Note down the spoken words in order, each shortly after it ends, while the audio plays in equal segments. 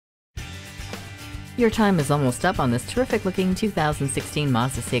Your time is almost up on this terrific-looking 2016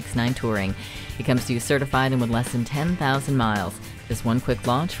 Mazda CX-9 Touring. It comes to you certified and with less than 10,000 miles. Just one quick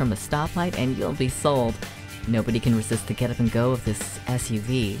launch from a stoplight and you'll be sold. Nobody can resist the get up and go of this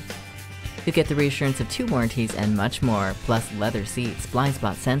SUV. You'll get the reassurance of 2 warranties and much more, plus leather seats, blind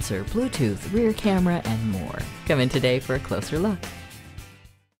spot sensor, Bluetooth, rear camera, and more. Come in today for a closer look.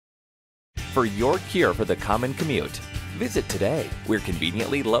 For your cure for the common commute, visit today. We're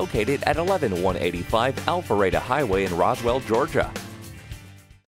conveniently located at 11185 Alpharetta Highway in Roswell, Georgia.